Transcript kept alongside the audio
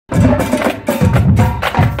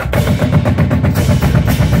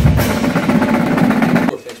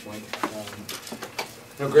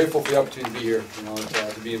grateful for the opportunity to be here. You know,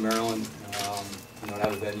 to be in Maryland. You know, to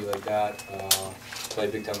have a venue like that, play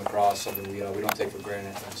big time lacrosse, something we don't take for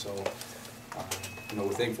granted. And so, you know,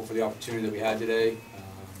 we're thankful for the opportunity that we had today.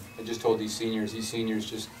 I just told these seniors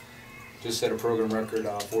just set a program record,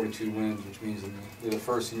 42 wins, which means we're the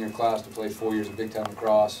first senior class to play 4 years of big time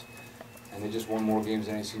lacrosse, and they just won more games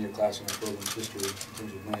than any senior class in our program's history in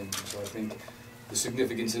terms of wins. And so I think the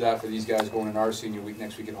significance of that for these guys going in our senior week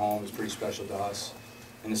next week at home is pretty special to us.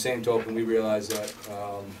 In the same token, we realize that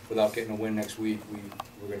without getting a win next week,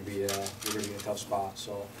 we're going to be in a tough spot.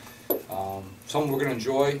 So something we're going to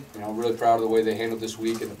enjoy. You know, really proud of the way they handled this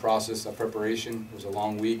week and the process of preparation. It was a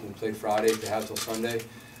long week. We played Friday to have till Sunday.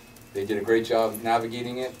 They did a great job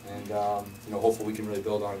navigating it, and you know, hopefully we can really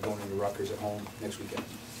build on it going into Rutgers at home next weekend.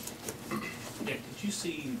 Yeah, did you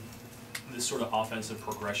see this sort of offensive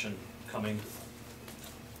progression coming?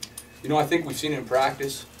 You know, I think we've seen it in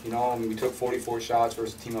practice. You know, I mean, we took 44 shots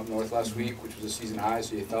versus the team up north last week, which was a season high,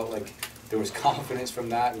 so you felt like there was confidence from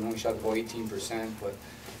that. We only shot the ball 18%, but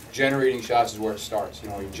generating shots is where it starts. You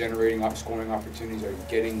know, are you generating scoring opportunities? Are you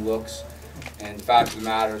getting looks? And the fact of the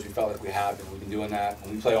matter is we felt like we have been. We've been doing that.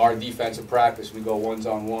 When we play our defense in practice, we go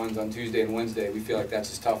ones-on-ones on Tuesday and Wednesday. We feel like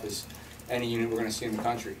that's as tough as any unit we're going to see in the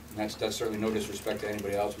country. And that's certainly no disrespect to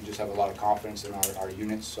anybody else. We just have a lot of confidence in our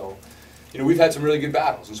units. So, you know, we've had some really good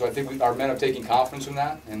battles, and so I think our men have taken confidence from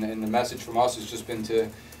that, and the message from us has just been to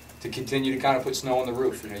continue to kind of put snow on the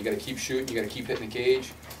roof. You know, you got to keep shooting, you got to keep hitting the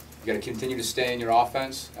cage, you got to continue to stay in your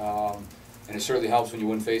offense, and it certainly helps when you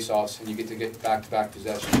win faceoffs and you get back-to-back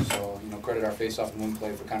possessions. So, you know, credit our faceoff and win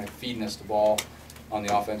play for kind of feeding us the ball on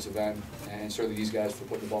the offensive end, and certainly these guys for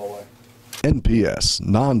putting the ball away. NPS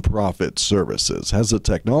Nonprofit Services has the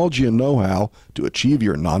technology and know-how to achieve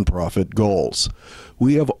your nonprofit goals.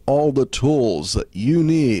 We have all the tools that you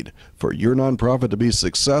need for your nonprofit to be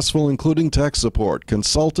successful, including tech support,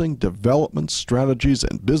 consulting, development strategies,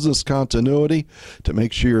 and business continuity to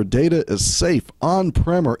make sure your data is safe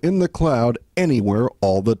on-prem or in the cloud anywhere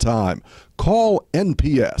all the time. Call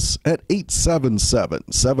NPS at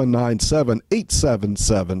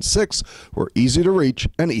 877-797-8776. We're easy to reach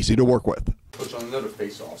and easy to work with. Coach, on the note of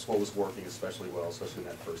face-offs, what was working especially well, especially in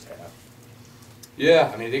that first half?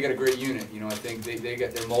 Yeah, I mean, they got a great unit. You know, I think they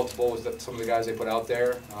got their multiple with some of the guys they put out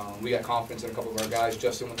there. We got confidence in a couple of our guys.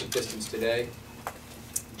 Justin went the distance today.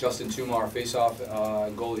 Justin Tuma, our face-off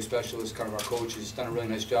goalie specialist, kind of our coach, has done a really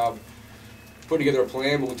nice job putting together a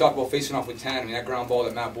plan. But we talk about facing off with 10. I mean, that ground ball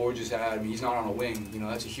that Matt Borges had, I mean, he's not on a wing. You know,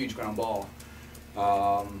 that's a huge ground ball. You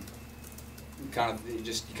kind of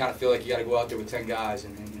feel like you got to go out there with 10 guys,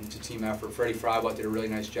 and it's a team effort. Freddie Freibach did a really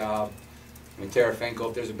nice job. I mean, Tarafenko,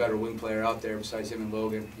 if there's a better wing player out there besides him and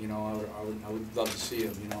Logan, you know, I would love to see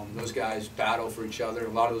him. You know, those guys battle for each other. A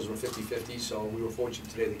lot of those were 50-50, so we were fortunate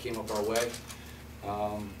today they came up our way.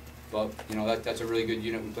 But you know, that's a really good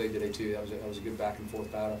unit we played today too. That was a good back and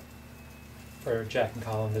forth battle. For Jack and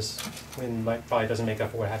Colin, this win probably doesn't make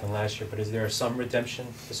up for what happened last year, but is there some redemption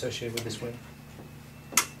associated with this win?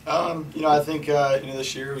 You know, I think you know,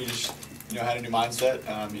 this year we just had a new mindset.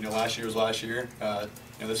 You know, last year was last year. You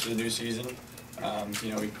know, this is a new season.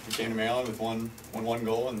 You know, we came to Maryland with one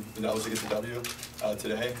goal, and that was to get the W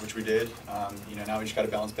today, which we did. You know, now we just got to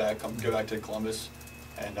bounce back, go back to Columbus,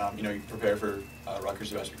 and you know, prepare for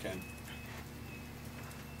Rutgers the best we can.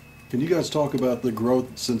 Can you guys talk about the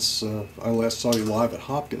growth since I last saw you live at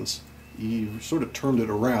Hopkins? You sort of turned it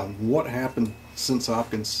around. What happened since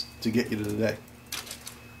Hopkins to get you to today?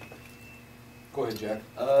 Go ahead, Jack.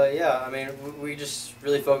 Yeah, I mean, we just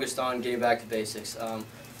really focused on getting back to basics.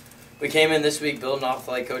 We came in this week building off,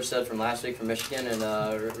 like Coach said, from last week from Michigan, and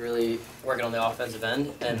really working on the offensive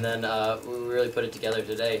end. And then we really put it together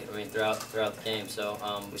today. I mean, throughout the game. So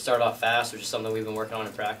we started off fast, which is something we've been working on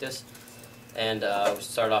in practice. And we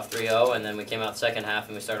started off 3-0, and then we came out the second half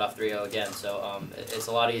and we started off 3-0 again. So it's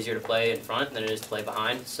a lot easier to play in front than it is to play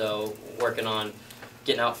behind. So working on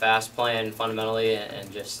getting out fast, playing fundamentally, and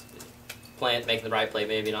just making the right play,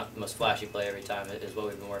 maybe not the most flashy play every time, is what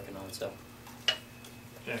we've been working on. So,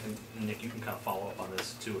 Jack and Nick, you can kind of follow up on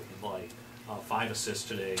this too if you'd like. 5 assists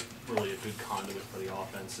today, really a good conduit for the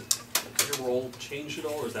offense. Has your role changed at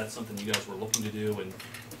all, or is that something you guys were looking to do? And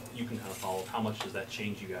you can kind of follow up. How much does that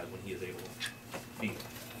change you guys when he is able to be?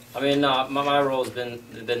 I mean, my role has been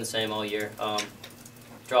the same all year.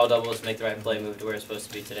 Draw doubles, make the right play, move to where it's supposed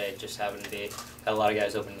to be today. Just happened to be got a lot of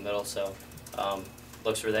guys open in the middle, so.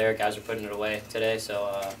 Looks were there, guys are putting it away today, so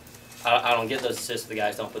I don't get those assists if the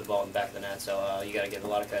guys don't put the ball in the back of the net, so you got to give a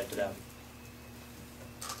lot of credit to them.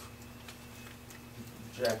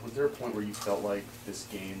 Jack, was there a point where you felt like this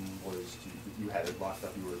game was, you had it locked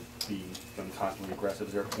up, you were being constantly aggressive?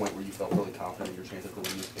 Is there a point where you felt really confident in your chances to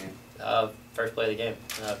win this game? First play of the game.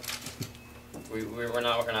 We're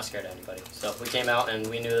not scared of anybody. So we came out and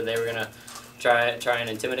we knew that they were gonna try and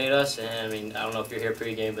intimidate us. And I mean, I don't know if you're here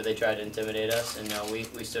pregame, but they tried to intimidate us. And we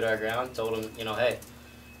stood our ground, told them, hey,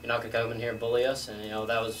 you're not gonna come in here and bully us. And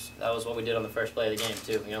that was what we did on the first play of the game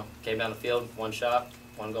too. Came down the field, one shot,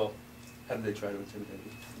 one goal. How did they try to intimidate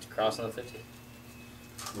you? Crossing the 50.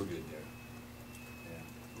 We're good there. Yeah.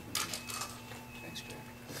 Thanks, Jack.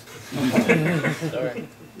 Sorry.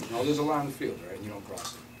 No, there's a line on the field, right? And you don't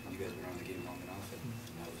cross it. You guys have been around the game long enough, and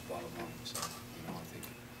that was bottom line. So, I think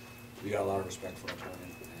we got a lot of respect for our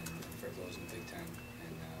opponent and for those in the Big Ten,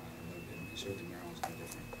 and certainly Maryland's no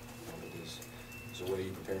different. There's a way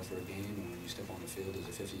you prepare for a game, and when you step on the field, there's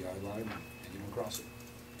a 50-yard line, and you don't cross it.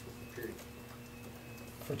 Period.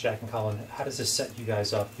 For Jack and Colin, how does this set you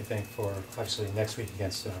guys up, you think, for actually next week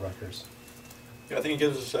against Rutgers? Yeah, I think it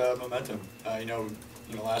gives us momentum.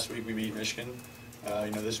 Last week we beat Michigan.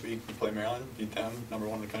 This week we play Maryland, beat them, number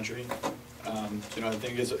 1 in the country. I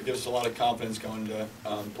think it gives us a lot of confidence going to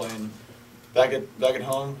playing back at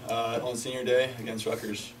home on senior day against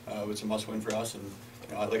Rutgers. It's a must-win for us, and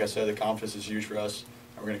like I said, the confidence is huge for us,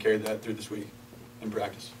 and we're going to carry that through this week in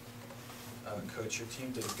practice. Coach, your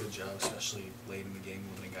team did a good job, especially late in the game,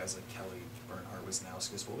 limiting guys like Kelly, Bernhardt,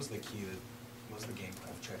 Wisnauskas. What was the key what was the game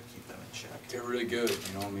plan to try to keep them in check? They're really good.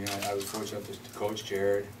 I was fortunate to coach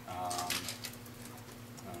Jared on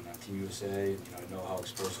Team USA. I know how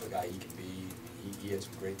explosive a guy he can be. He had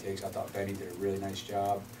some great takes. I thought Benny did a really nice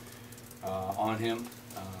job on him.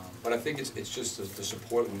 But I think it's just the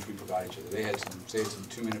support in which we provide each other. They had some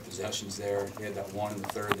 2-minute possessions there. They had that one in the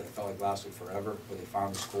third that I felt like lasted forever, where they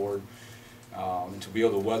finally scored. And to be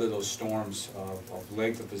able to weather those storms of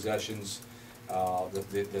length of possessions,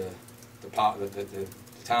 the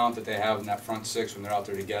talent that they have in that front six when they're out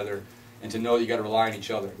there together, and to know that you got to rely on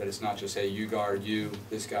each other, that it's not just, hey, you guard you,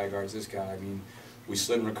 this guy guards this guy. We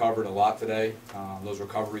slid and recovered a lot today. Those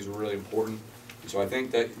recoveries were really important. And so I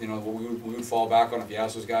think that what we would fall back on, if you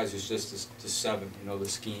ask those guys, is just the 7, the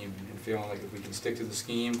scheme, and feeling like if we can stick to the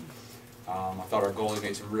scheme. I thought our goalie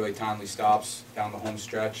made some really timely stops down the home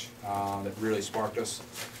stretch that really sparked us.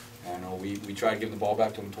 And we tried to give the ball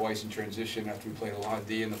back to him twice in transition after we played a lot of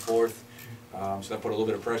D in the 4th. So that put a little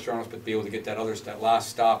bit of pressure on us, but to be able to get that last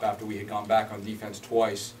stop after we had gone back on defense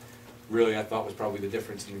twice, really I thought was probably the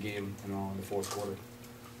difference in the game in the 4th quarter.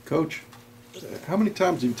 Coach, how many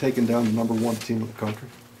times have you taken down the number 1 team in the country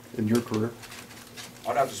in your career?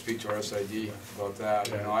 I'd have to speak to our SID about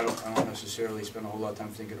that. I don't necessarily spend a whole lot of time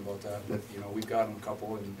thinking about that. But we've gotten a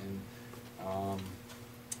couple, and I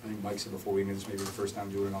think Mike said before we knew this, maybe the first time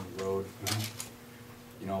doing it on the road.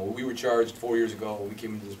 We were charged 4 years ago when we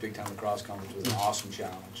came into this Big Ten Lacrosse Conference with an awesome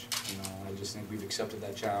challenge. And I just think we've accepted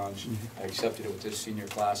that challenge. I accepted it with this senior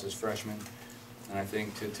class as freshmen. And I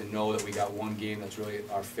think to know that we got one game that's really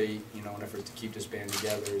our fate, in efforts to keep this band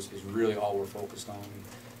together is really all we're focused on. And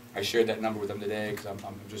I shared that number with them today because I'm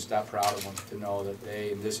just that proud of them to know that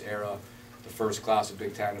they, in this era, the first class of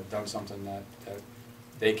Big Ten, have done something that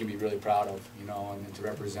they can be really proud of, and to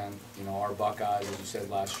represent, our Buckeyes, as you said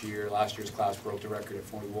last year. Last year's class broke the record at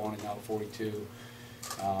 41 and now at 42.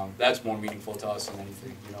 That's more meaningful to us than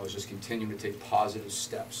anything, is just continuing to take positive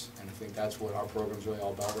steps. And I think that's what our program's really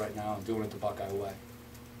all about right now, and doing it the Buckeye way.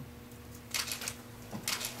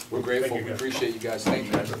 We're grateful. We appreciate you guys.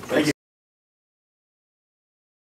 Thank you.